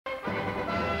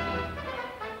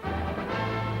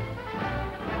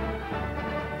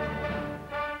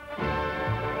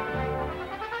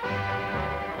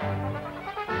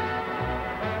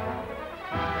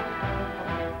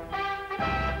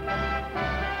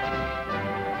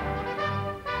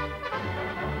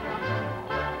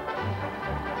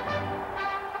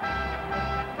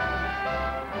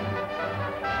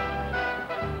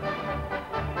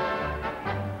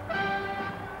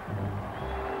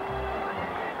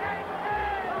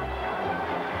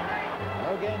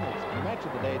again. It's match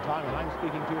of the day time, and I'm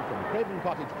speaking to you from Craven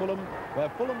Cottage, Fulham, where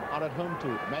Fulham are at home to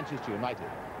Manchester United.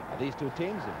 Now, these two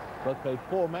teams have both played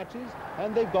 4 matches,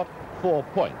 and they've got 4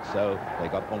 points. So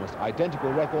they've got almost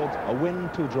identical records, a win,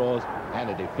 2 draws,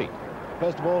 and a defeat.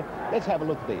 First of all, let's have a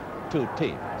look at the two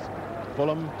teams.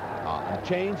 Fulham are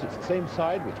unchanged. It's the same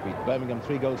side which beat Birmingham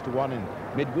 3-1 in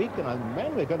midweek, and a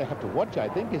man we're going to have to watch, I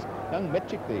think, is young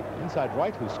Metchik, the inside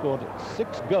right, who scored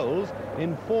 6 goals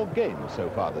in 4 games so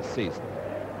far this season.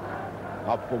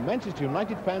 Now, for Manchester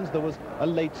United fans, there was a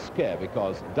late scare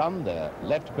because Dunn, their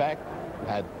left back,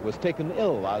 was taken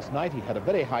ill last night. He had a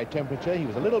very high temperature. He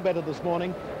was a little better this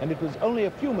morning, and it was only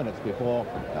a few minutes before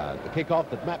the kick-off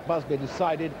that Matt Busby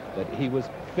decided that he was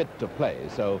fit to play.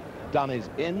 So Dunn is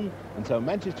in, and so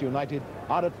Manchester United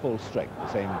are at full strength.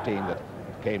 The same team that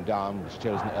came down was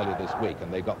chosen earlier this week,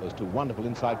 and they've got those 2 wonderful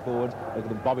inside forwards. Look at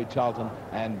them, Bobby Charlton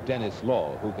and Dennis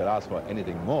Law. Who could ask for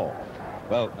anything more?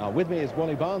 Well, now with me is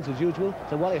Wally Barnes, as usual.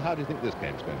 So, Wally, how do you think this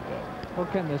game's going to go? Well,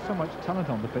 Ken, there's so much talent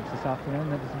on the pitch this afternoon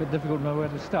that it's a bit difficult to know where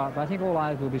to start. But I think all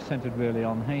eyes will be centred really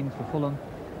on Haynes for Fulham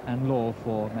and Law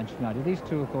for Manchester United. These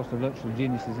two, of course, are virtual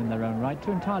geniuses in their own right.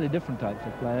 2 entirely different types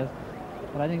of players.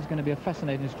 But I think it's going to be a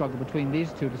fascinating struggle between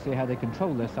these two to see how they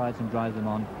control their sides and drive them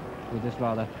on with this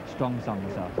rather strong sun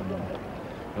this afternoon.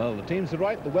 Well, the teams are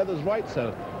right, the weather's right,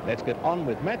 so let's get on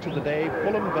with match of the day,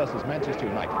 Fulham versus Manchester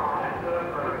United.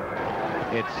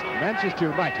 It's Manchester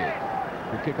United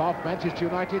who kick off. Manchester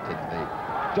United in the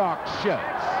dark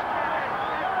shirts.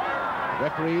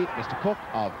 Referee, Mr. Cook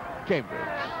of Cambridge.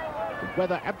 The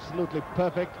weather absolutely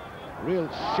perfect, real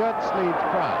shirt-sleeved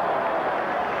crowd.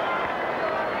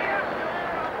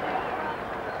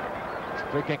 It's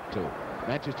a free kick to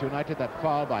Manchester United, that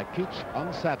foul by Keach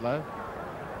on Sadler.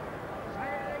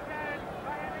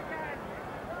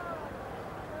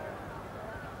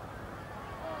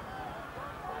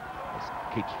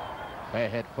 Keach,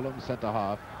 fairhead Fulham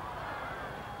centre-half.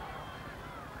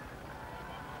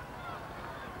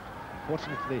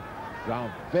 Unfortunately,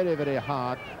 ground very, very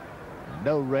hard.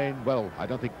 No rain. Well, I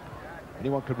don't think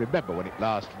anyone can remember when it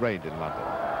last rained in London.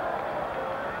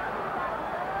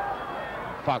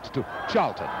 Fox to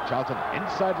Charlton. Charlton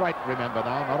inside right, remember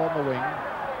now, not on the wing.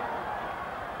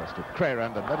 That's to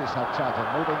Crerand, and notice how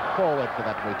Charlton moving forward for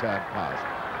that return pass.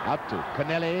 Out to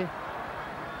Canelli.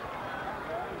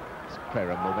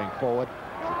 Crerand moving forward.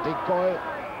 It's a decoy.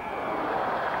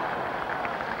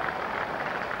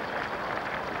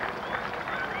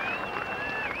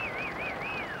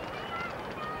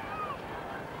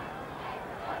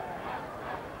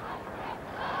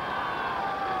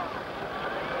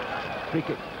 Free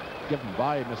kick given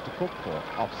by Mr. Cook for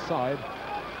offside.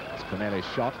 It's Canelli's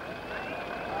shot.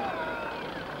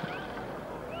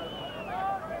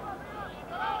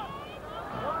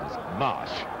 There's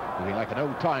Marsh, looking like an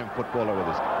old-time footballer with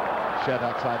his shirt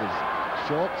outside his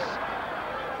shorts.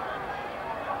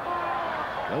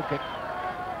 Goal kick.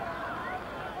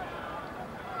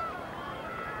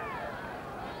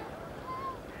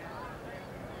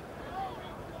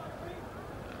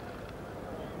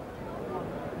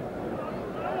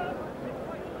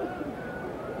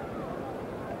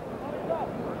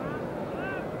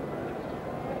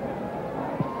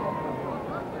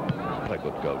 What a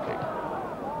good goal kick.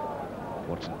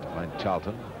 Fortunate to find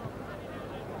Charlton.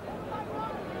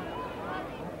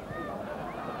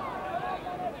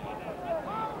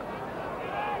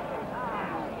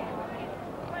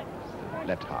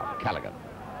 Left half, Callaghan.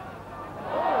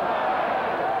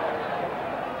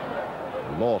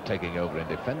 Law taking over in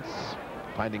defence,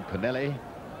 finding Canelli.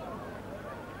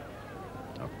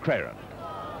 Now Crerand.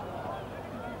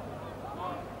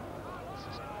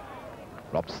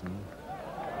 Robson.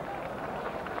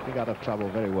 He got out of trouble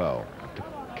very well. To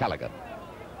Callaghan.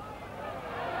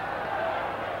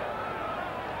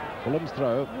 Fulham's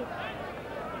throw.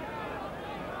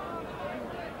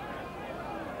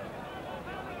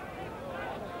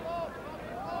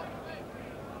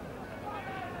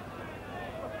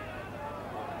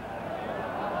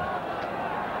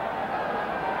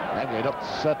 Langley not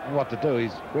certain what to do.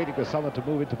 He's waiting for someone to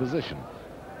move into position.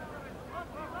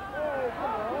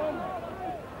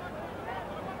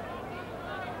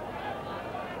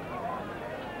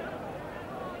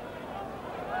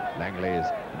 Langley is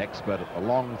an expert at the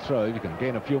long throw. If you can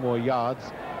gain a few more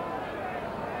yards,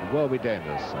 it will be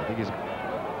dangerous. I think he's...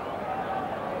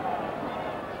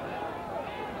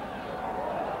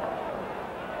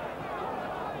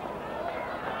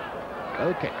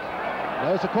 Goal kick.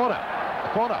 No, it's a corner. A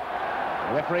corner.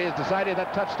 The referee has decided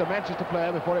that touched a Manchester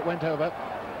player before it went over.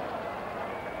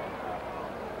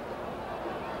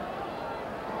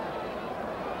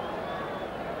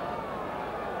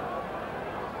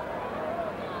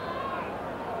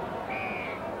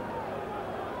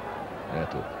 There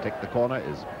to take the corner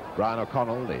is Brian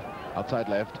O'Connell, the outside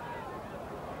left.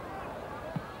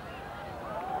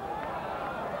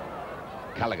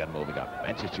 Callaghan moving up.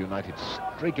 Manchester United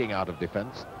streaking out of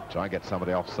defence. Try and get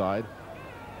somebody offside.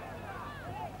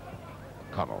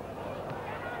 O'Connell.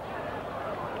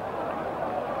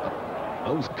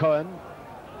 Moves Cohen.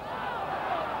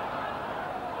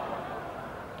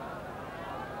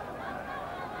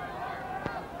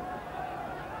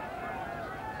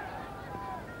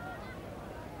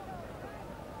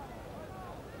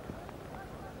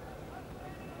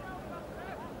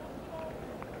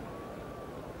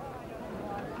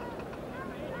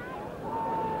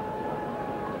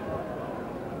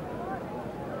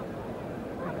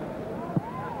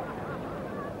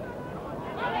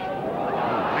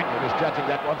 Judging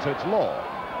that one, so it's Law.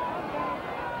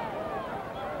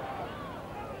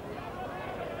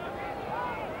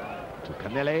 To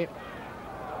Canelli.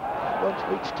 Won't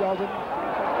reach Charlton.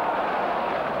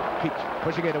 Keeps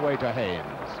pushing it away to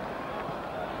Haynes.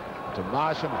 To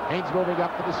Marsh, and Haynes moving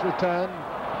up for this return.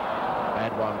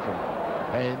 Bad one from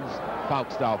Haynes.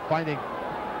 Fouts now finding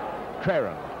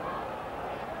Creran.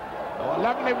 Oh, a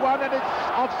lovely one, and it's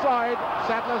offside.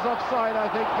 Sadler's offside, I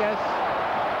think, yes.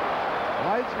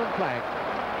 Linesman flag.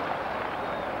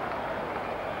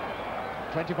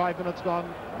 25 minutes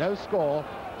gone, no score.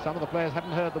 Some of the players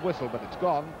haven't heard the whistle, but it's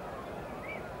gone.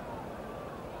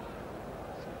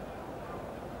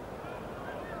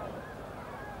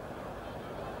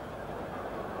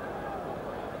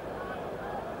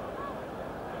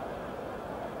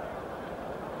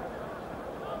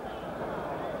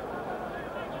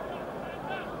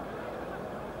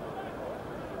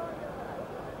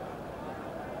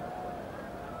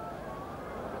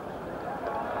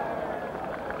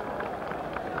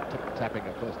 Tapping,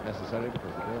 of course, necessary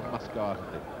because the ball must go out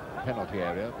of the penalty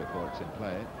area before it's in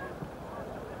play.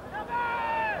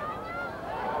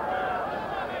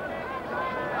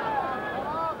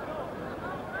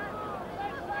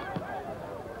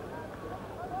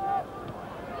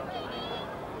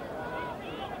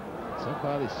 So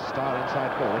far, this star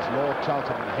inside forwards, Law,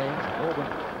 Charlton and Haynes, have all been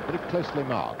very closely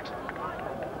marked.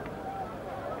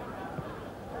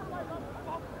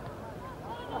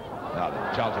 Now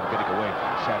then, Charlton getting away from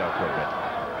the shadow for a bit.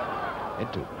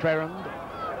 Into Creran.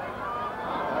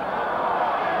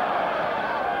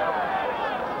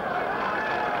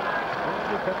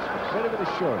 Very, very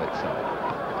sure of itself.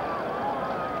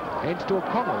 Haynes to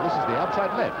O'Connell. This is the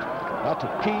outside left. Now to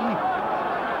Key.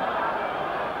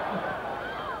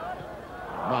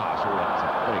 Marsh. Oh, that's a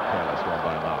very careless one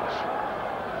by Marsh.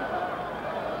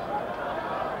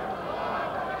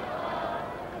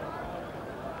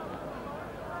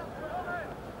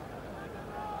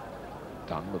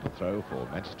 Dunn with the throw for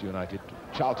Manchester United.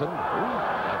 Charlton. Ooh,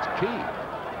 that's Key.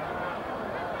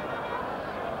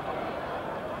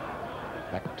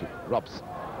 Back to Robson.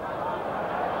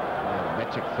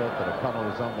 Metric thought that O'Connell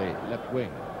was on the left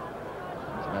wing.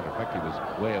 As a matter of fact, he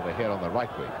was way over here on the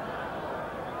right wing.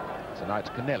 So now it's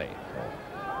Canelli for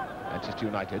Manchester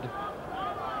United.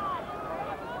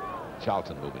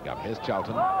 Charlton moving up. Here's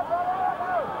Charlton.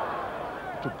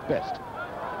 To Best.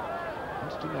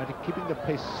 Manchester United keeping the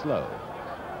pace slow.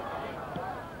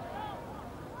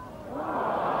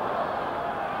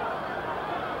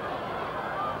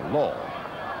 Law.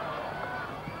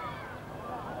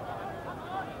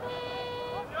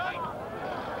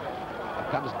 Here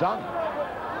comes Dunn.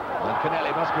 And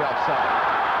Canelli must be offside.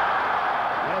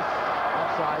 Yes,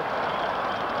 offside.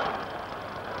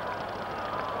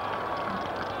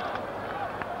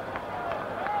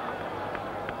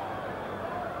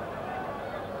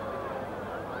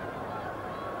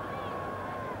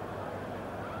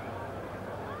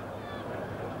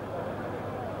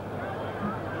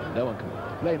 No one can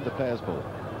blame the players for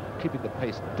keeping the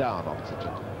pace down on such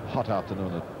a hot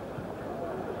afternoon.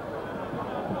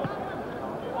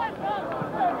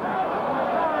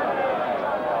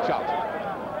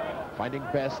 Charlton finding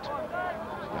Best,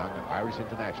 young Irish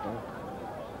international.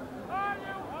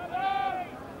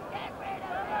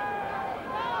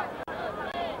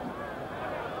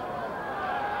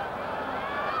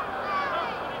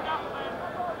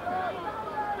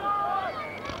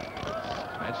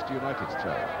 Manchester United's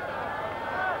throw.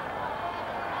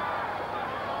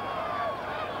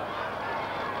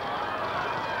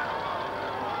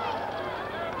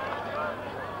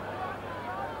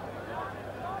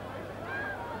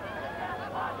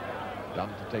 Dunn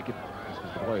to take it. This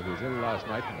was the boy who was ill last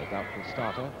night and a doubtful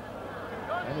starter.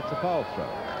 And it's a foul throw.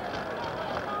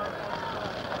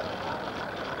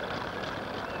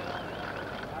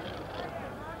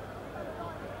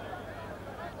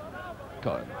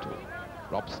 Cohen to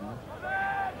Robson.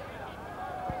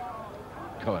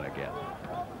 Cohen again.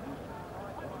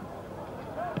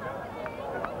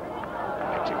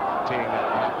 Teeing it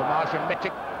up for Marsh, and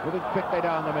Mitchell moving quickly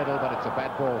down the middle, but it's a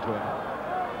bad ball to him.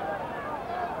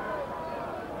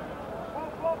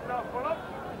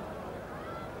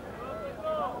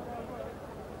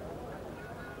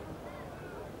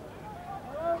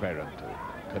 Craron to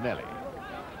Canelli.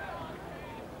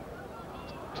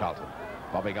 Charlton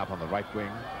bobbing up on the right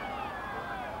wing.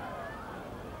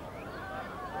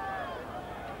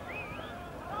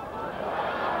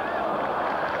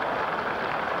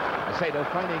 Macedo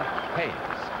finding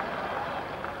Haynes.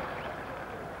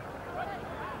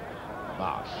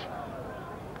 Marsh.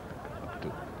 Up to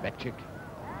Metchik.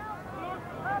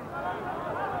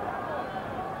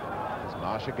 There's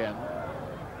Marsh again.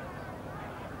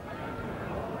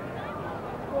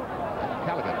 And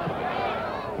Callaghan.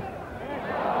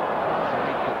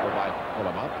 Great football by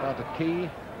Fulham out. Now to Key.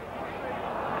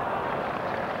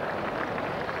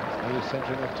 He's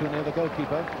centering it too near the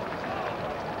goalkeeper.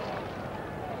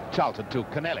 Charlton to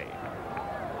Canelli.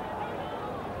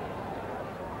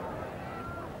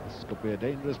 This could be a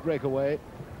dangerous breakaway.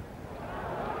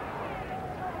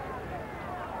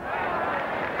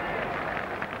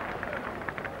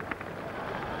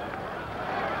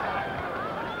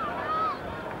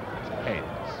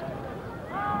 Haynes.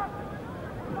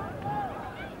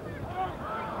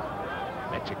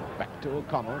 Magic back to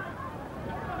O'Connell.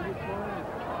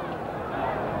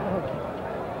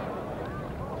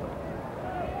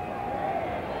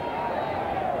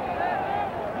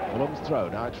 Fulham's throw,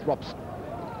 now it's Robson.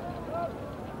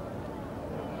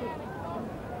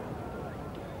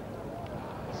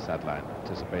 Sadline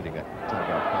anticipating a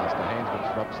telegraph pass to Haynes, but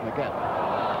it's Robson again.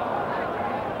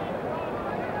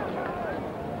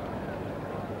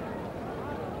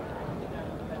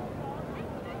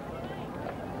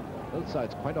 Both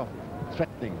sides quite often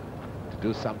threatening to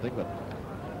do something, but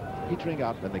petering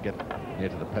out when they get near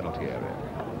to the penalty area.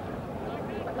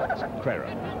 That's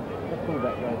Cuarta.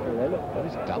 Well,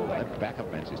 he's done the left back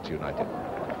of Manchester United.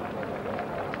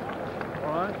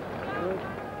 All right. Good.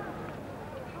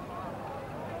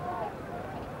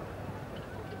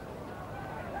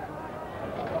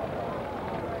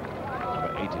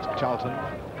 Number 8 is Charlton.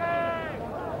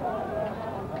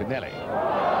 Canelli.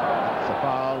 That's a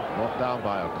foul, brought down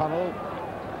by O'Connell.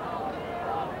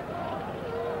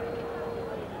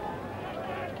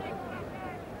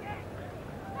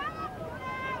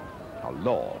 Now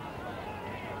Law.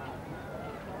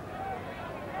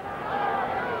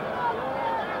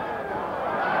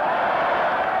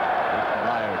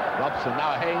 Robson,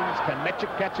 now Haynes. Can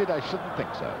Metchik catch it? I shouldn't think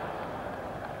so.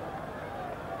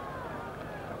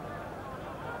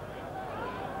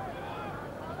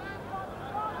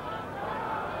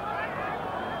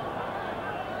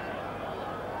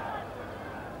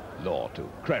 Law to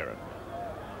Craron.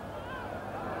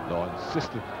 Law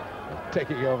insisted on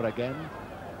taking it over again.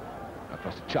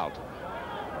 Across to Charlton.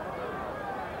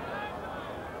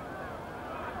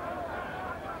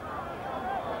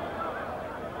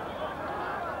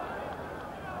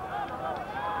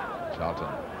 Charlton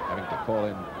having to call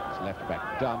in his left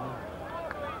back Dunn.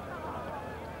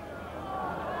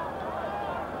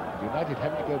 United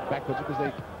having to go backwards because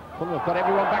they Fulham have got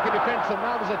everyone back in defence, and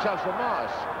now there's a chance for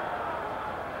Marsh.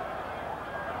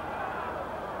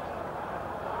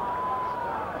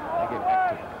 They give back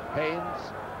to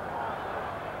Haynes.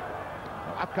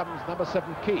 Now up comes number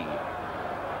 7 Key.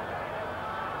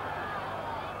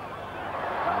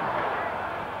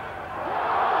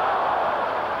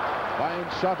 Fine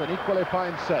shot, an equally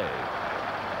fine save.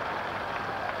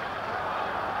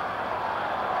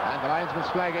 And the linesman's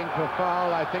flagging for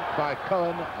foul, I think, by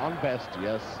Cohen on best,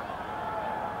 yes.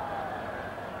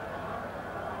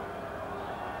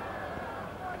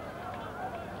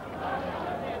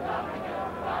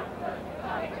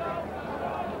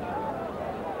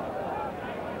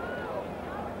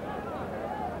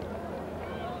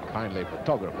 Kindly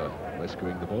photographer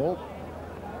rescuing the ball.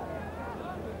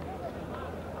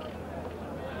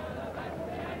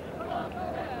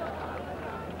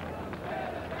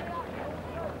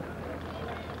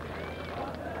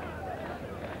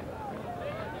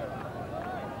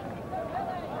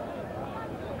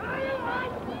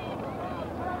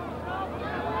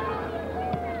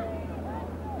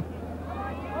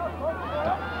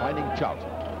 Finding Charlton.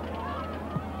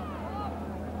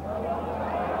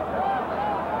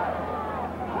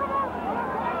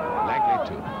 Langley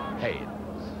to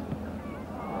Haynes.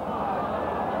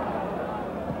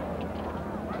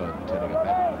 Cohen turning it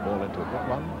back, the ball into a good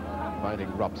one.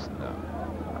 Finding Robson now.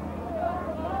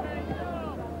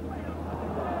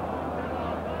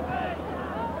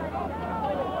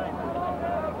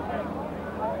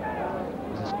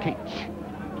 Keach.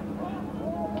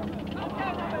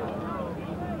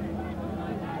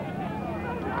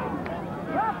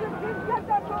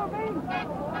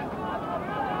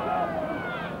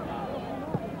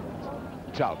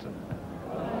 Charlton.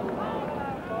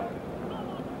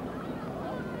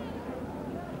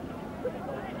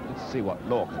 Let's see what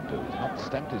Law can do. He's not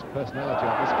stamped his personality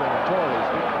on this game at all. He's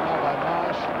beaten now by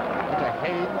Marsh, into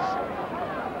Haynes.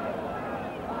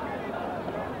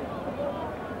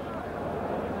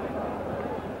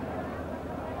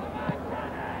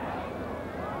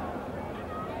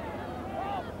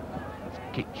 It's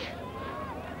Keach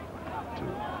to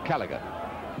Callaghan.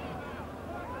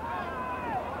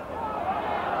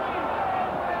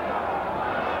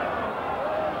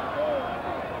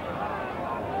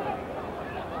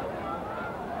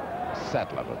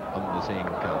 Sadler on the scene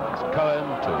comes Cohen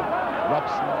to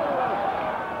Robson.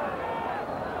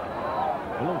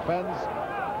 Fulham fans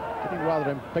getting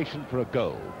rather impatient for a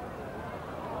goal.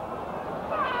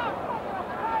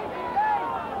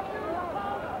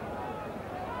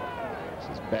 This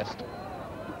is Best.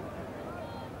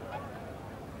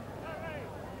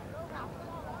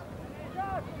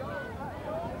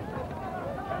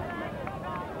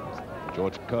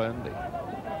 George Cohen, the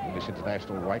English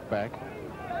international right back.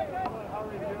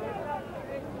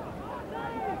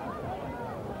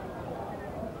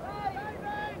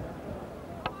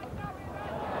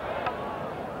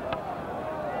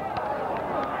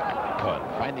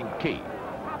 Finding Key.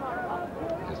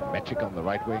 There's Mechik on the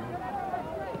right wing.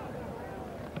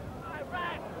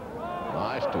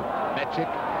 Marsh to Mechik.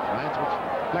 Finds what's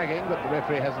flagging, but the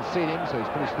referee hasn't seen him, so he's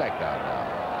put his flag down now.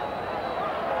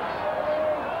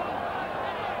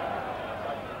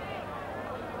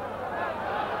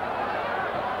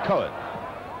 Cohen.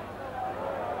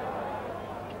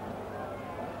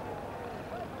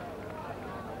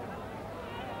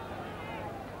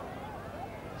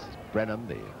 Brennan,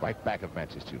 the right back of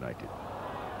Manchester United.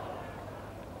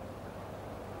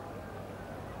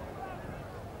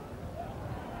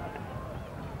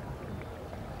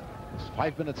 There's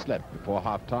 5 minutes left before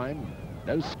half-time.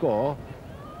 No score.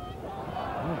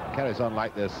 Well, if it carries on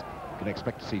like this, you can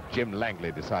expect to see Jim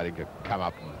Langley deciding to come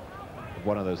up and have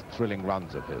one of those thrilling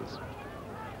runs of his.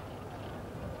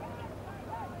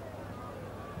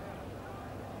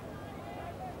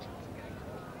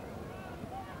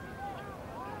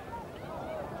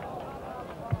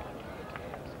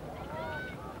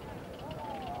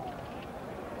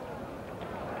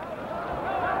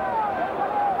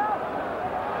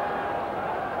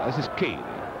 This is Key.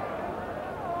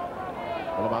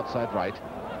 Fulham outside right.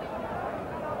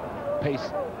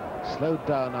 Pace slowed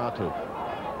down now to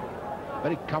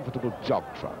very comfortable jog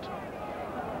trot.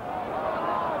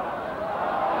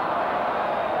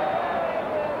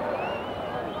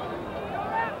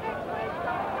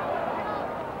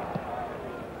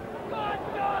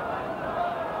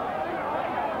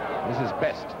 This is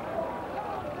Best.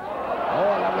 Oh,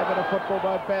 a lovely bit of football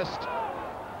by Best.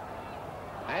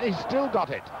 And he's still got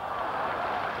it.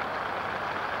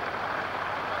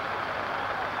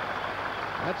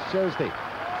 That shows the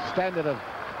standard of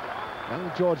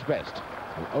young George Best,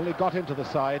 who only got into the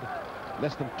side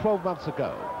less than 12 months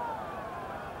ago.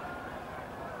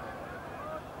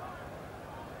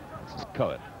 This is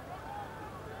Cohen.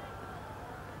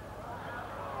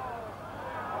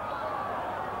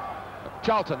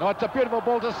 Charlton, oh, it's a beautiful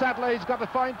ball to Sadler. He's got a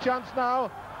fine chance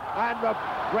now. And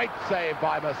a great save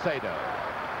by Macedo.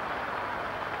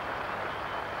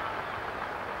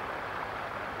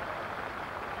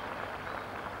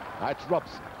 It's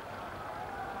Robson.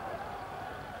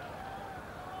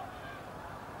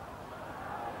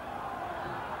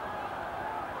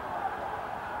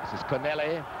 This is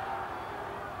Connelly.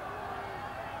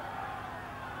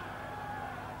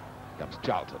 Comes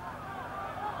Charlton.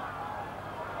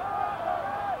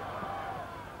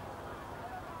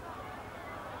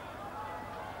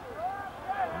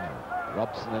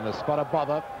 Robson in a spot of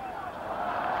bother.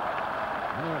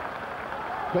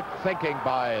 Quick thinking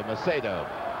by Macedo.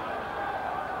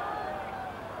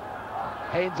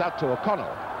 Haynes out to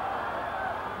O'Connell.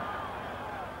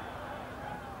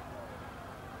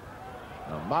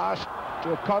 Now Marsh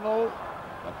to O'Connell.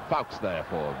 And Fawkes there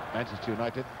for Manchester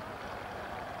United.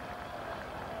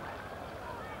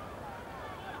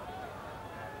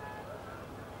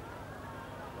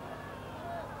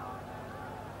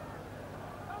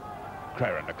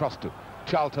 Craren across to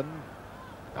Charlton.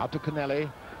 Out to Connelly.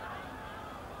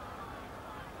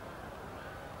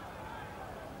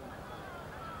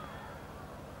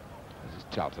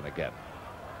 Charlton again.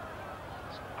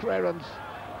 Craren's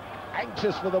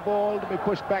anxious for the ball to be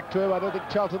pushed back to him. I don't think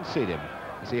Charlton's seen him,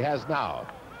 as he has now.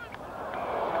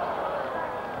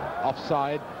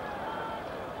 offside.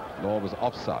 Law was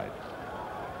offside.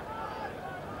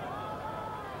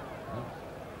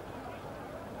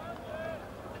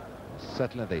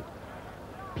 Certainly the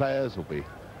players will be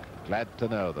glad to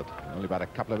know that only about a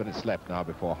couple of minutes left now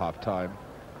before half-time.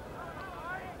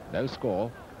 No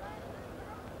score.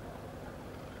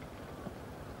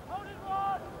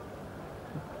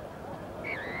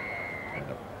 And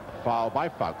a foul by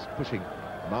Fuchs, pushing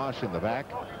Marsh in the back.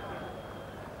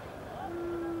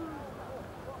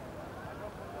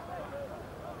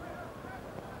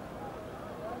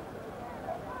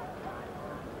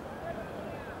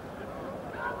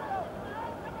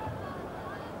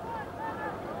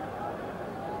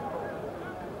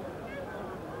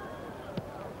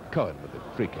 Cohen with the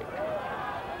free kick.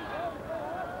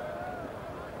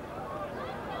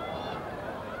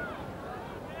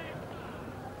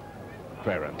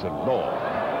 Craran to Law.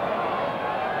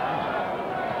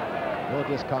 Law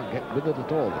just can't get with it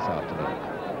at all this afternoon.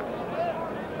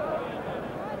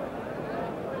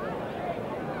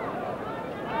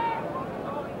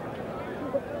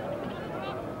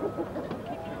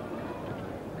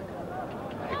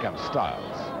 Here comes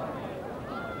Styles.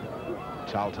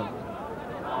 Charlton.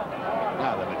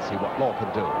 Now then, let's see what Law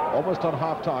can do. Almost on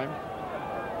half-time.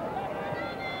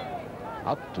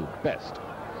 Out to Best.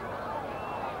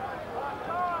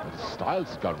 But Styles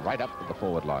has gone right up to the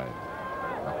forward line.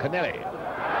 Now Kennelly.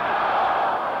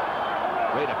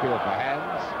 Great appeal for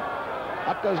hands.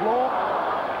 Up goes Law.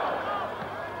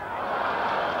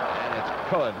 And it's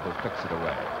Cohen who kicks it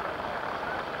away.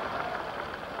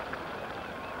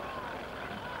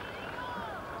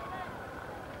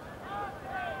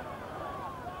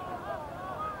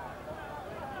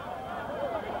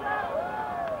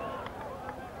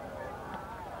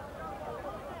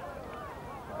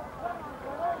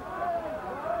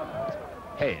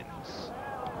 Haynes.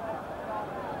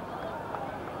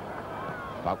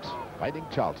 Fuchs fighting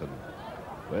Charlton.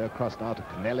 Way across now to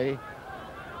Kennelly.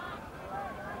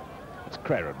 It's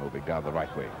Craran moving down the right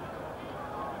wing.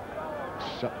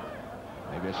 Shot.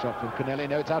 Maybe a shot from Kennelly.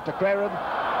 No, it's out to Craran.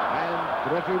 And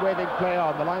the referee waving play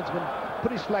on. The linesman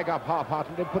put his flag up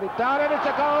half-hearted and put it down, and it's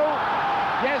a goal!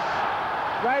 Yes,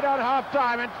 right on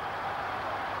half-time. And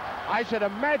I should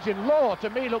imagine Law, to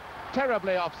me, looked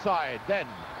terribly offside then.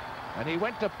 And he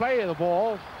went to play the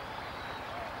ball.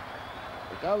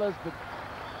 The goal has been...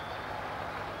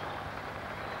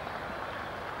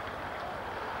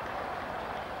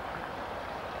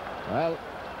 Well,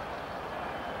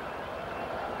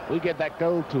 we get that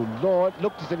goal to Law. It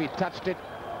looked as if he touched it.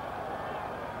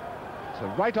 So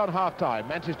right on half-time,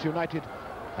 Manchester United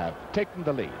have taken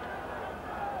the lead.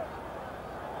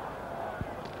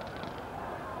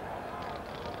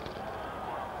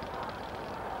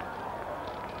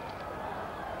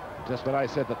 Just when I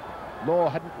said that Law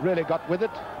hadn't really got with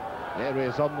it, there he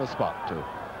is on the spot to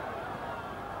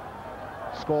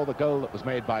score the goal that was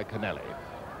made by Kennelly.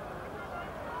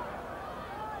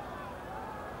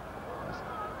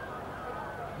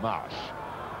 Marsh.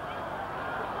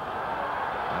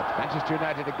 That's Manchester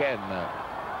United again.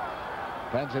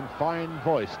 Fans in fine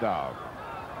voice now.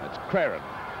 It's Craran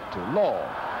to Law.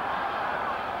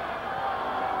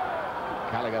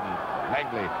 Callaghan,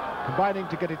 Langley combining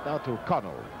to get it now to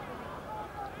Connell.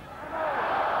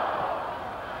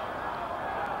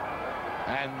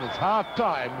 And it's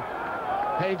half-time.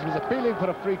 Haynes was appealing for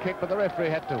a free kick, but the referee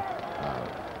had to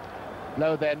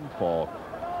blow then for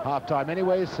half-time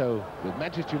anyway. So with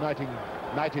Manchester United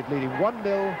leading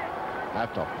 1-0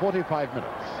 after 45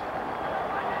 minutes.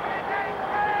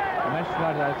 Manchester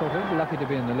United, I thought, were lucky to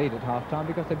be in the lead at half-time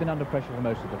because they've been under pressure for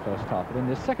most of the first half. But in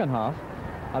the second half,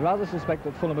 I rather suspect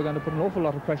that Fulham are going to put an awful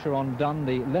lot of pressure on Dunn,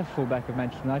 the left full-back of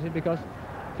Manchester United, because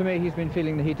for me, he's been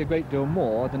feeling the heat a great deal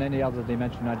more than any other of the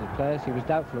Manchester United players. He was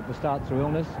doubtful at the start through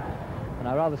illness, and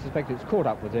I rather suspect it's caught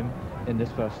up with him in this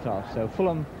first half. So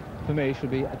Fulham, for me, should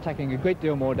be attacking a great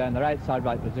deal more down their outside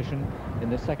right position in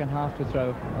the second half to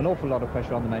throw an awful lot of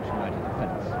pressure on the Manchester United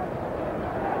defence.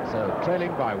 So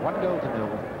trailing by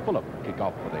 1-0, Fulham kick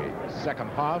off for the second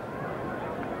half.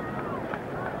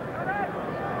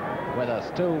 Weather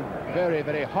still very,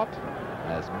 very hot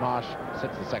as Marsh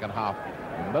sets the second half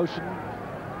in motion.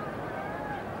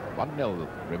 1-0,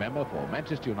 remember, for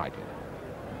Manchester United.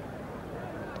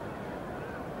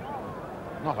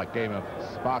 Not a game of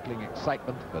sparkling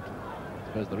excitement, but I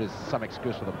suppose there is some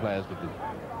excuse for the players with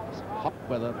this hot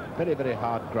weather, very, very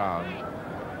hard ground.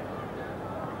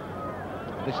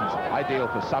 Conditions ideal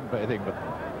for sunbathing, but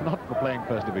not for playing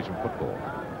First Division football.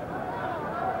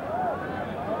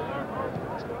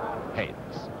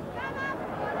 Haynes.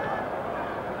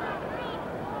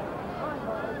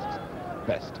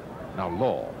 Best. Now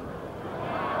Law.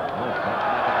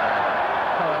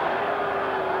 Cohen.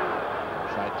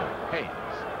 Side to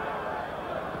Haynes.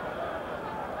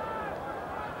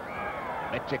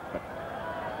 Mechik, but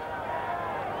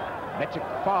Mechik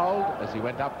fouled as he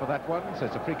went up for that one, so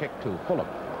it's a free kick to Fulham.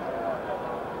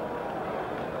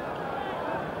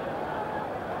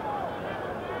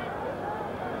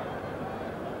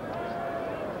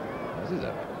 This is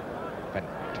a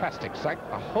fantastic sight.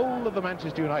 The whole of the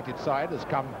Manchester United side has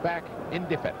come back in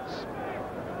defence.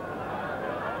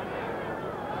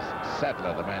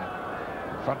 Sadler, the man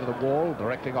in front of the wall,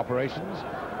 directing operations.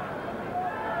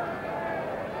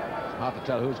 It's hard to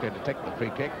tell who's going to take the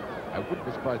free kick. I wouldn't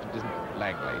be surprised if it isn't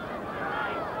Langley.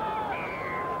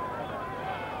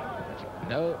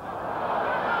 No.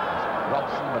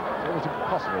 Robson, but it was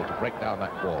impossible to break down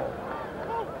that wall.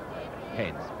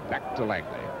 Haynes, back to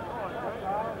Langley.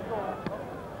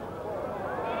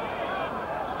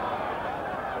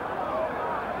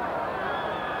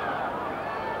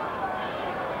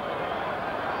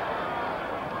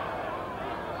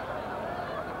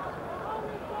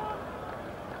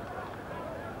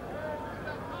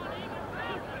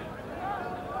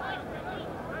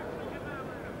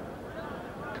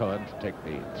 Cohen to take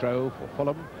the throw for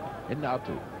Fulham. In now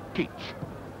to Keach.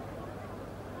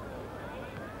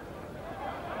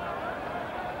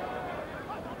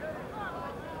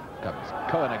 Comes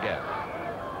Cohen again.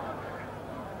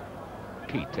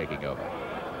 Key taking over.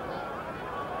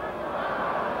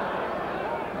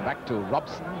 And back to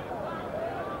Robson.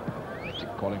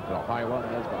 Calling for a high one.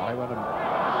 There's the high one, and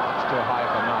it's too high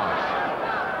for Marsh.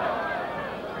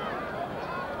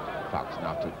 Fox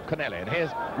now to Connelly, and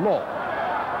here's Law.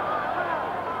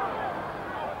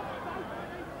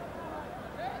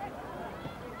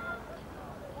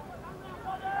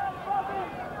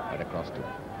 Across to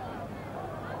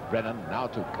Brennan, now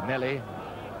to Connelly.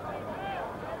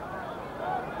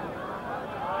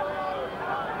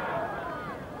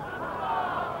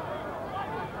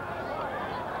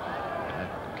 And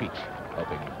Keach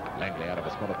helping Langley out of a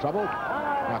spot of trouble.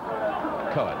 Now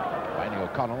Cohen finding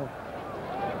O'Connell.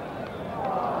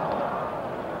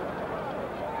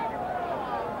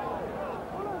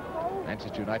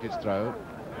 Manchester United's throw.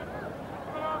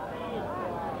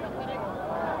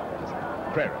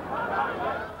 Prairie.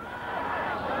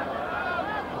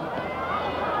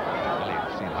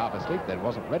 Half asleep, then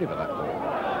wasn't ready for that ball.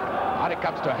 And it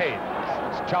comes to Haynes.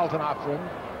 It's Charlton after him.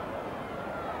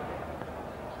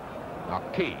 Now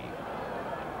Key.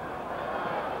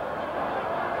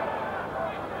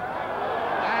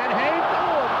 And Haynes.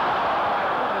 Oh, my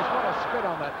goodness, what a spin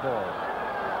on that ball.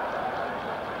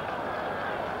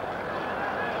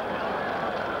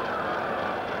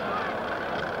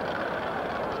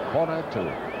 Corner to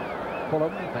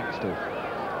Fulham, thanks to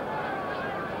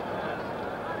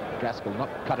Gaskell not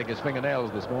cutting his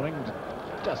fingernails this morning,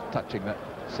 just touching that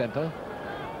centre.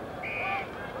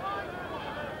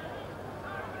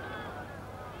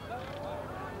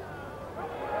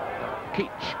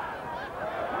 Keach.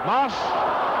 Marsh.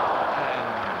 And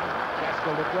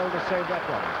Gaskell did well to save that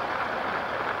one.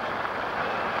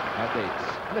 And the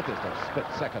splittest of split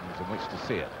seconds in which to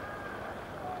see it.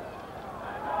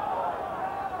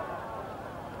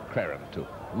 Craren to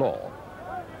Law.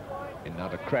 In now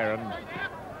to Craren.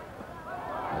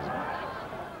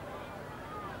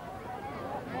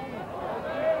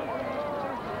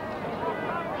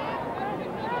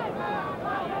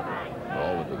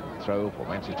 Law with the throw for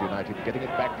Manchester United, getting it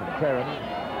back from Craren.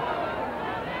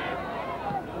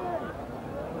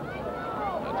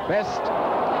 That's Best.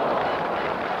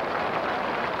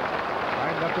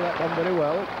 Lined up to that one very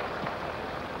well.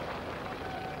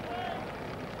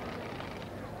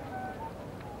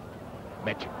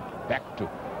 Mechik back to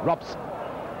Robson.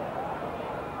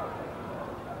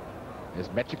 There's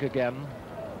Mechik again.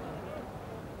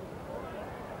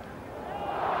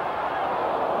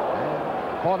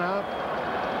 And corner.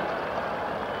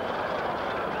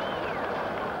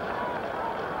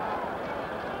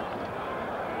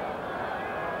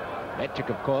 Mechik,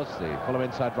 of course, the Fulham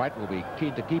inside right, will be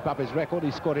keen to keep up his record.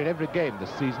 He's scored in every game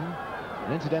this season.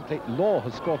 And incidentally, Law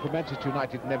has scored for Manchester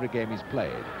United in every game he's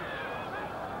played.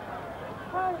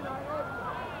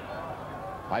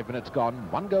 5 minutes gone,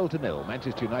 1-0.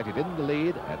 Manchester United in the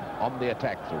lead and on the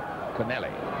attack through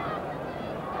Connelly.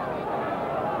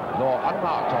 Law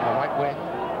unmarked on the right wing.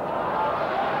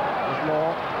 There's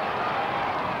Law.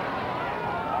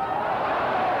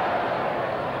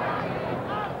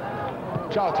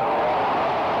 Charlton.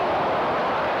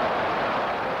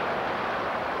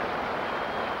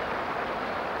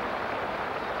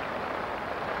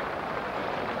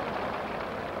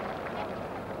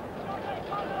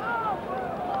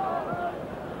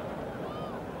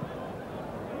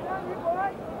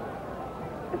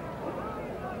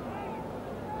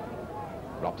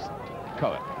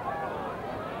 Cohen.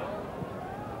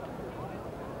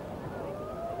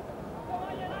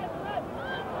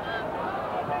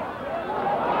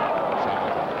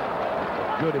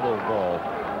 Beautiful ball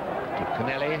to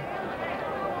Kennelly.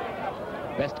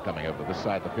 Best coming over this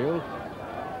side of the field.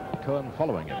 Cohen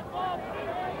following him.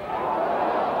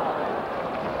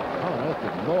 How on earth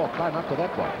did Law climb up to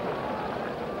that one?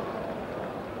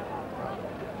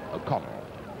 O'Connell.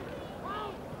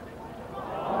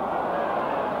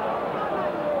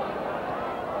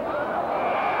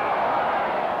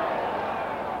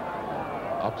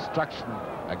 Obstruction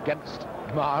against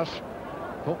Marsh.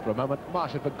 Thought for a moment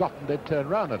Marsh had forgotten they'd turn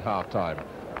round at half-time.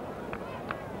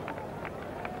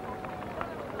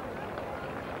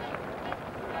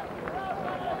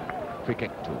 Free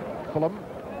kick to Fulham.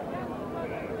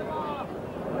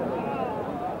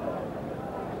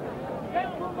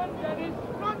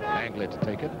 Anglet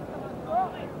taken.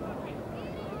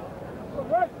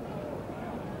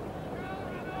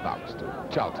 Bounce to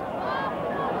Charlton.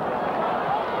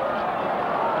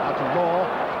 Now to Law.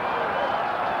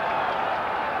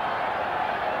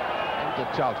 Into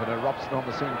Charlton and Robson on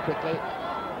the scene quickly.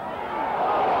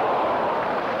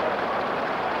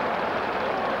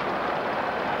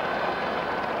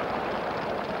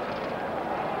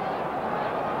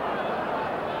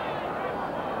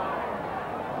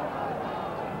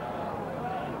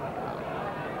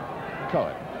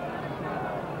 Cohen.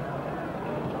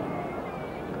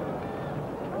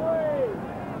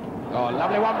 Oh,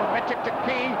 lovely one from Metric to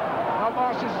Key. Now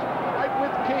Marsh is right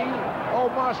with Key. Oh,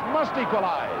 Marsh must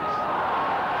equalise.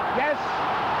 Yes,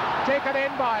 taken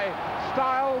in by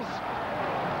Styles.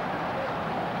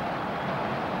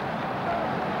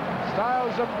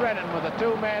 Styles and Brennan were the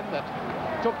two men that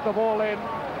took the ball in.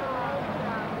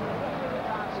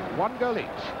 One goal each.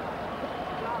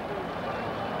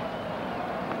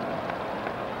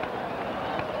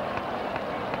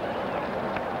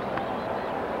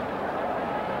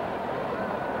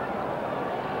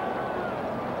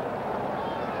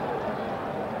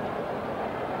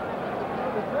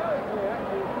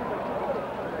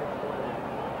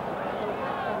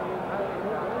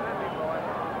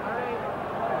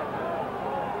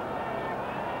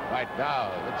 Right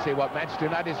now, let's see what Manchester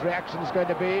United's reaction is going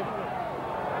to be.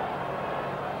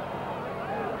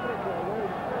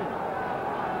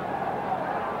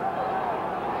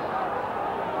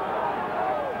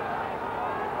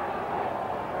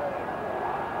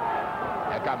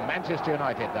 Here come Manchester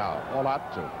United now, all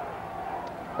out to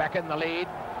back in the lead,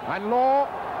 and Law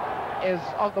is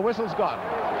on. The whistle's gone.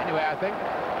 Anyway, I think.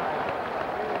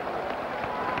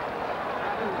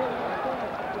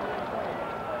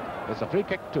 It's a free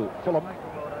kick to Fulham.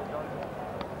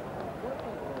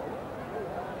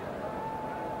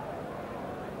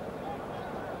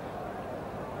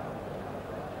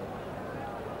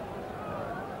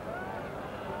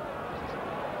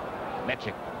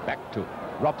 Metric back to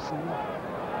Robson.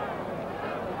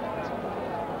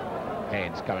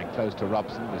 Haynes coming close to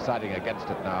Robson, deciding against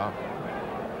it now.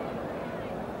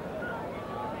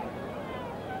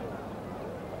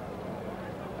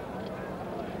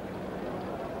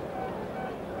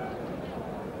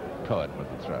 Cohen with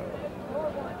the throw.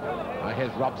 Now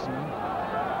here's Robson.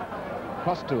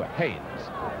 Cross to Haynes.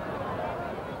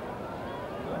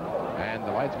 And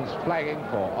the linesman's flagging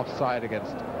for offside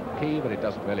against Key, but it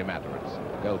doesn't really matter. It's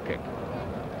a goal kick.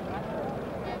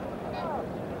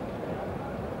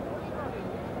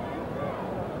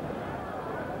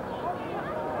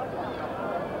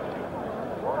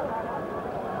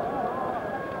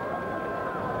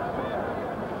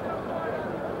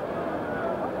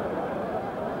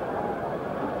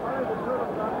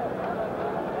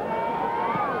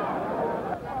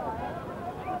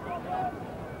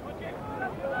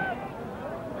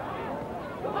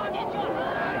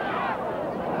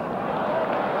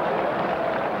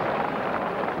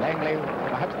 Langley,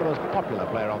 perhaps the most popular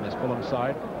player on this Fulham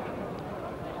side.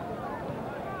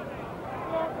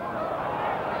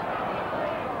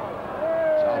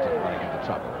 Charlton running into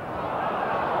trouble.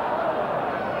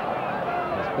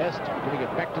 His best, giving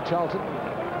it back to Charlton.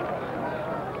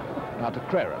 Now to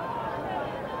Cuarta.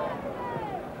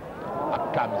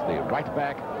 Up comes the right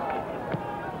back,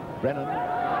 Brennan.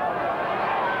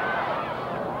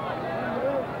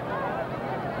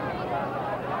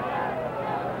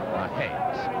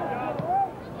 Haynes.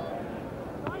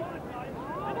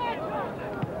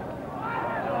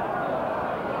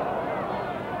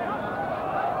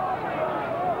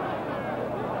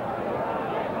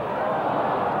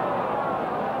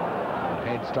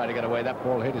 Haynes tried to get away. That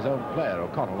ball hit his own player,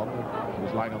 O'Connell, who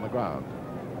was lying on the ground.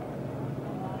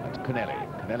 That's Kennelly.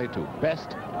 Kennelly to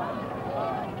Best.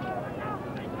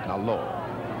 Now Law.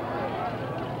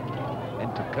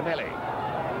 on to Canelli.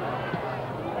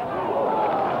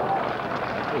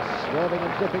 He's swerving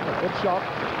and dipping, a good shot.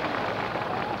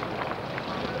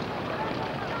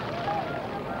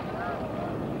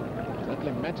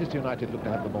 Certainly Manchester United look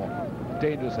to have the more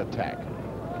dangerous attack.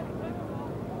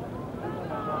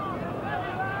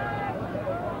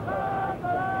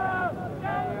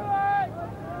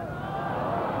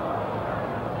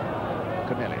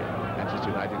 Canelli. Manchester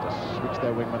United to switch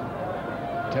their wingman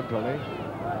temporarily.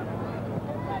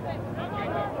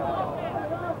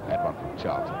 And one from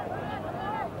Charlton.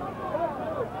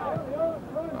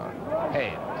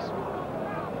 Haynes.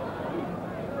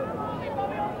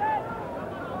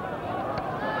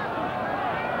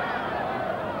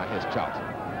 Here's Charlton.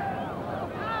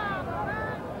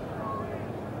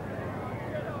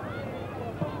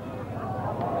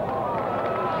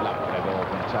 Lovely ball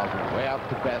from Charlton, way out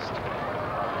to Best.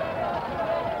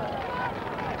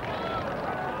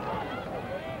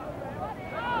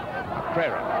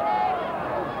 Pereira.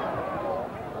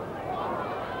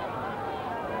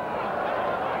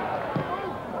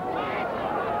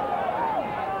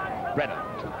 Brennan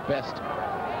to Best.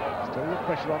 Still the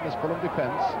pressure on this Fulham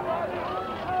defence.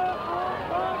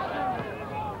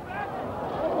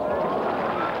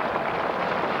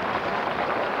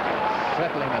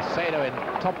 Settling Macedo in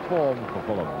top form for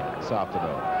Fulham this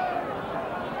afternoon.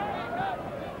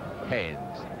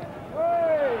 Haynes.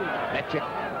 Metric.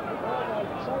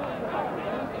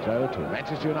 Throw to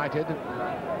Manchester United.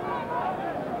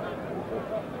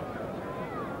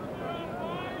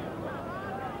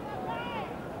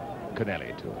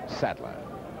 Canelli to Sadler.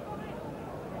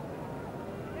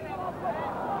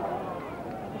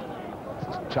 This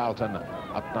is Charlton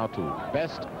up now to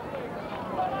Best.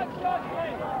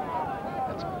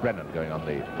 That's Brennan going on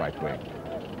the right wing.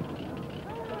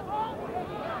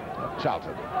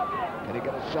 Charlton. Can he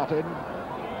get a shot in?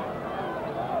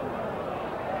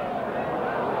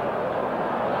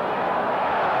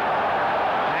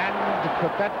 And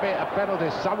could that be a penalty?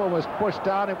 Someone was pushed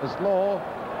down. It was Law,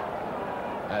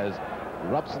 as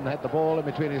Robson had the ball in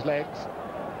between his legs.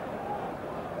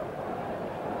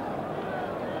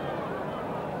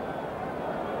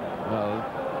 Well,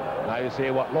 now you see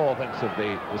what Law thinks of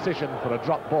the decision for a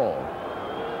drop ball.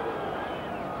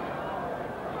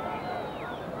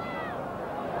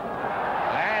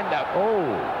 And,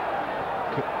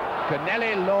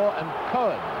 Canelli, Law and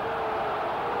Cohen.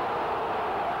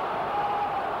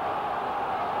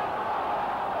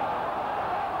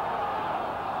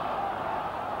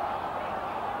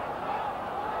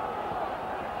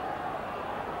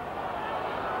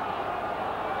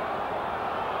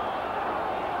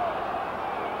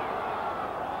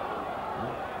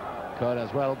 Cohen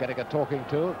as well getting a talking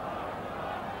to.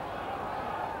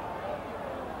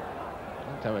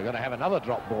 So we're going to have another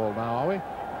drop ball now, are we?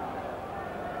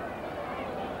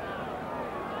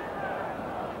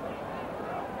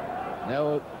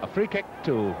 No, a free kick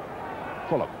to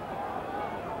Fulham.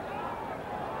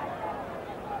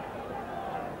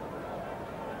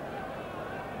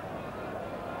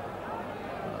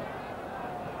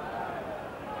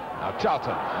 Now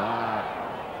Charlton.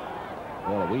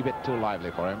 Well, a wee bit too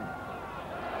lively for him.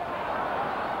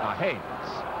 Now Haynes.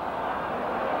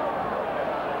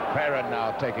 Perrin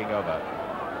now taking over.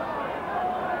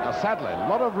 Now Sadler, a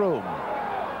lot of room.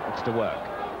 It's to work.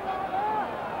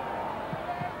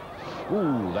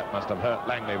 Ooh, that must have hurt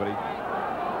Langley, but he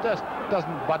just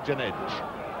doesn't budge an inch.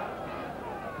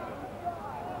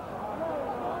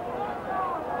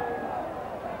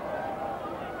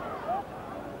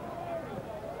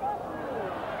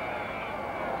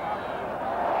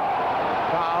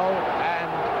 Foul,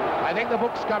 and I think the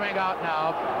book's coming out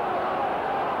now.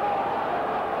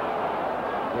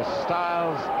 With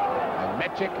Styles and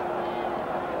Metric.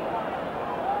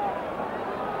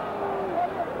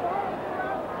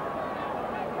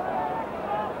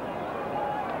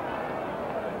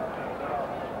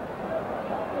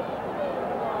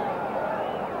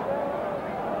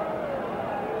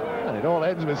 And it all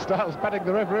ends with Styles patting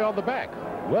the referee on the back.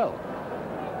 Well.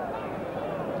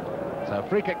 So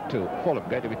free kick to Fulham,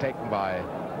 going to be taken by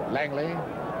Langley.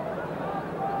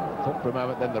 Thought for a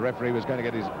moment then the referee was going to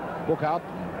get his book out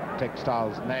and take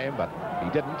Styles' name, but he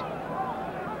didn't.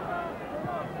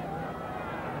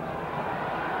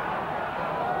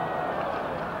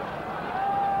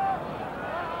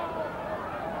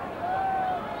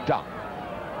 Done.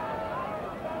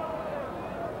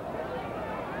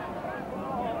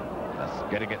 That's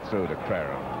getting it through to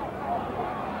Craren.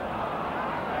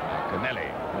 Canelli.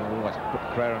 Oh, that's put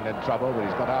Craren in trouble, but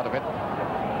he's got out of it.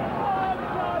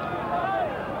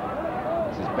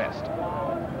 This is Best.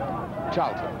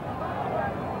 Charlton.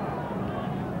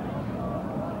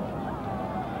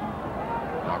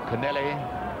 Canelli.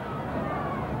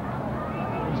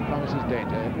 This promises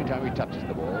danger every time he touches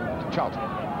the ball. To Charlton.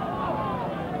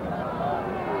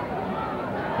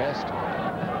 Best.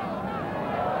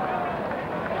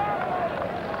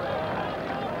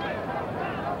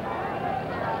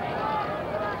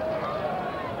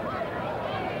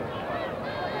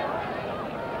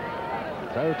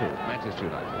 Throw to Manchester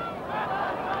United.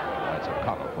 That's a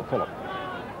corner for Fulham.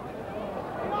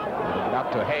 Giving it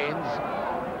up to Haynes.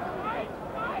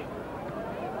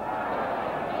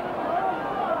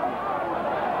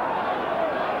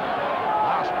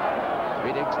 Arsenal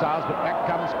beating Stars, but back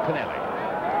comes Canelli.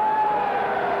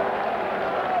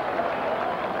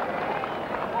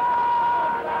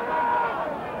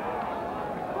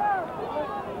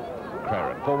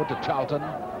 Forward to Charlton.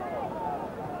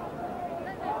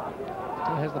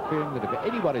 Still has the feeling that if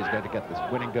anybody's going to get this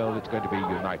winning goal, it's going to be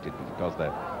United, because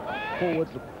their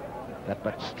forwards look that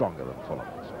much stronger than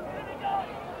Fulham's.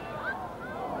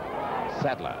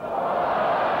 Sadler.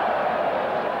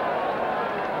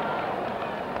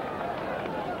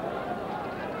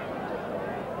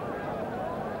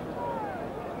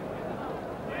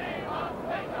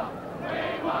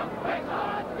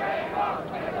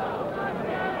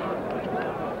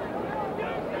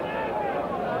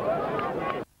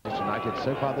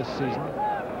 So far this season,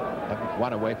 haven't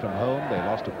won away from home. They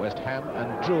lost at West Ham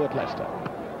and drew at Leicester.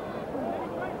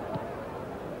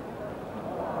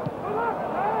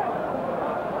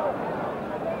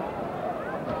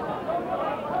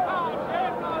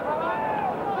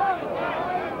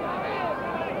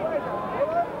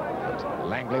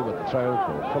 Langley with the throw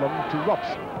for Fulham to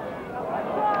Robson.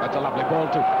 That's a lovely ball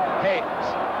to Haynes.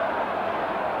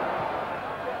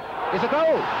 It's a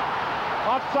goal!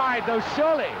 Offside, though,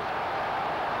 surely.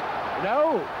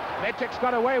 No, Metic's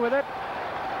got away with it.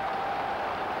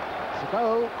 It's a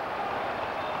goal.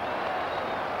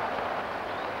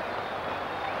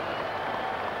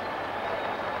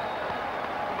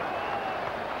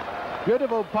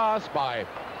 Beautiful pass by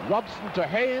Robson to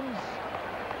Haynes.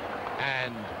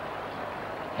 And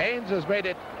Haynes has made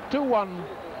it 2-1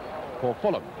 for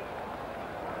Fulham.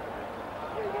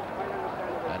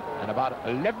 And about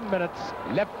 11 minutes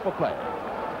left for play.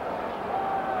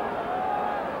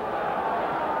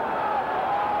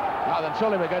 Now then,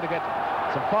 surely we're going to get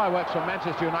some fireworks from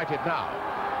Manchester United now.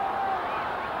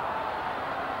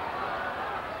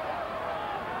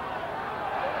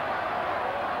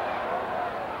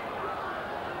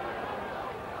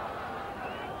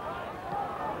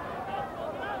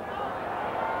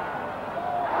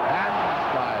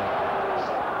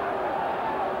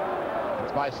 And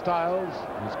it's by Styles,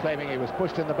 who's claiming he was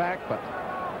pushed in the back, but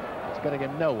it's getting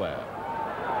him nowhere.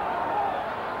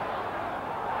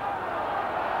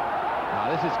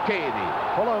 This is key. The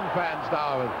Fulham fans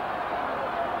now with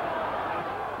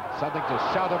something to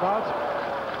shout about.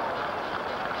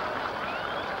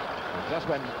 And just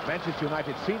when Manchester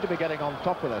United seem to be getting on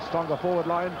top with a stronger forward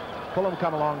line, Fulham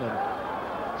come along and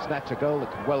snatch a goal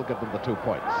that can well give them the 2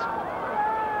 points.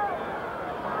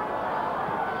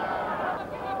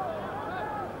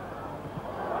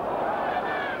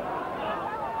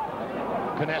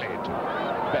 Canelli to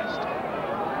Best.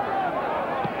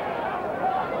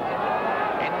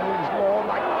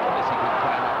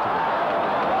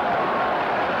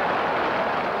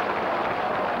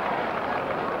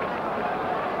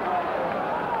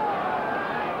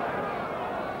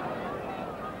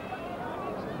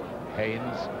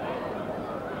 Haynes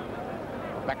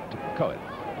back to Cohen.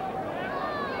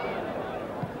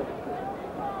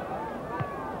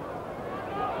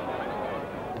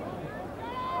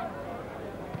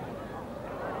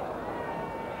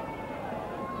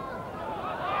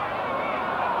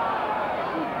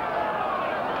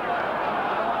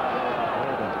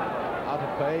 Out of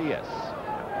play, yes.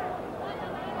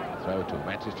 Throw to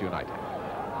Manchester United.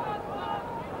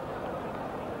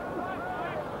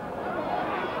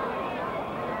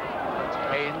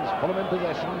 Fulham in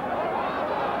possession.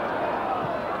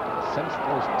 Sense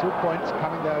those 2 points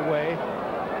coming their way.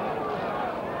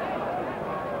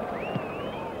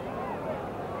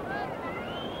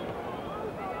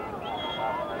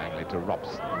 Langley to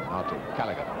Robson, now to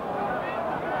Callaghan.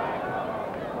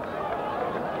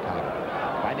 Callaghan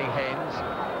finding Haynes.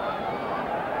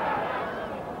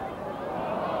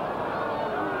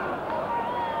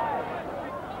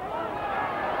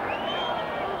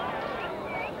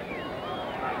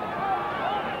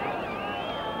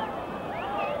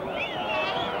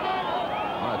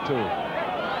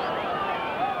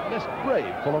 Less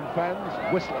brave Fulham fans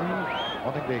whistling,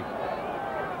 wanting the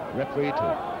referee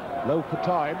to blow for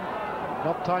time.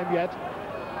 Not time yet.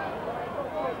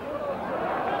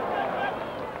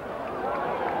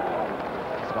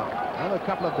 It's about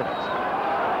couple of minutes.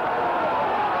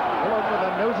 Fulham with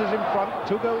their noses in front,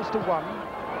 2-1.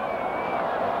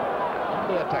 On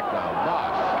the attack now,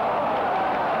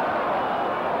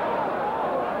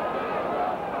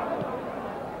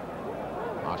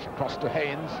 Marsh across to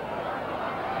Haynes.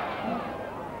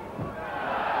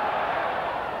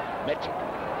 Magic.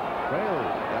 Frail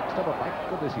youngster, but my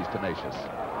goodness, he's tenacious.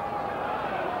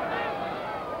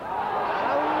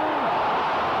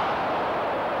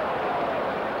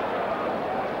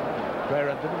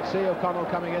 Cuarta didn't see O'Connell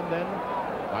coming in then.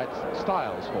 Right,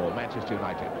 Styles for Manchester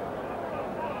United.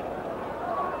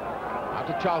 Out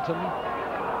to Charlton.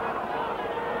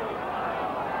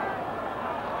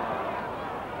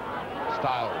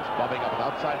 Styles bobbing up at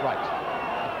outside right.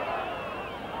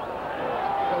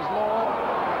 Goes Law.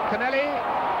 Kennelly.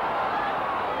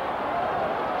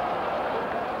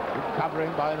 Good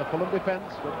covering by the Fulham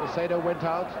defence, but Macedo went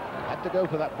out. Had to go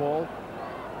for that ball.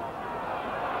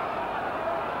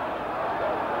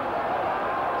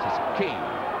 This is key.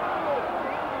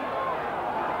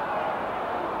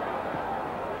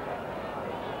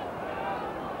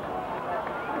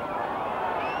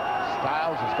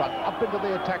 Styles has got up into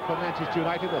the attack for Manchester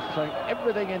United. They're throwing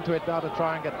everything into it now to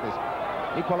try and get this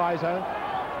equaliser.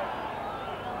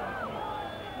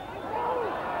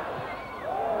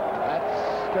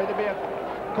 That's going to be a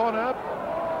corner.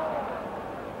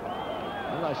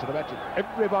 Well, I should have mentioned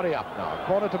everybody up now.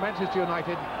 Corner to Manchester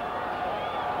United.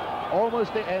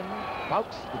 Almost the end.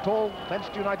 Fouts, the tall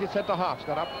Manchester United centre-half's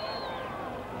got up.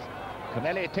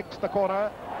 Kennelly ticks the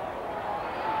corner.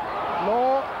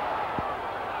 Law.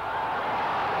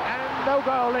 No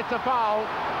goal, it's a foul.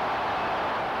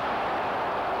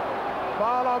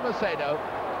 Foul on Macedo.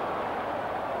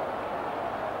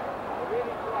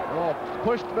 Oh,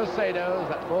 pushed Macedo as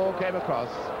that ball came across.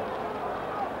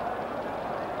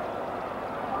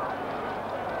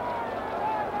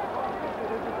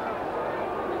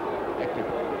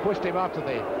 Actually pushed him after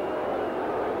the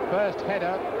first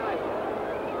header.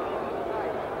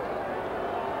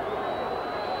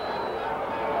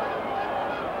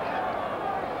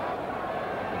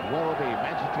 Will be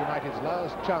Manchester United's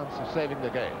last chance of saving the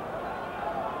game.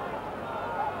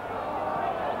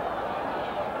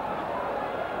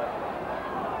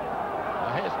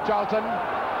 Now here's Charlton.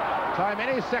 Time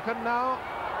any second now.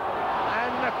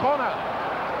 And a corner.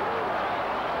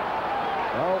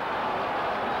 Well,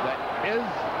 there is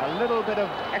a little bit of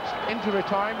extra injury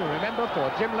time, remember,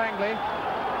 for Jim Langley.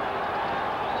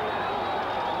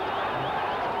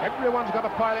 Everyone's got to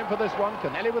pile in for this one.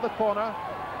 Kennelly with a corner.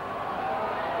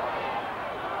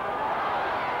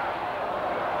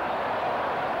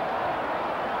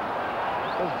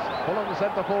 Fulham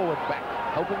centre forward back,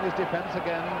 helping his defence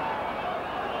again.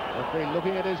 Referee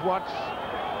looking at his watch.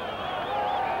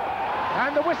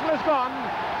 And the whistle is gone.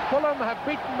 Fulham have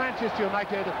beaten Manchester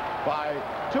United by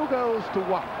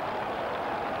 2-1.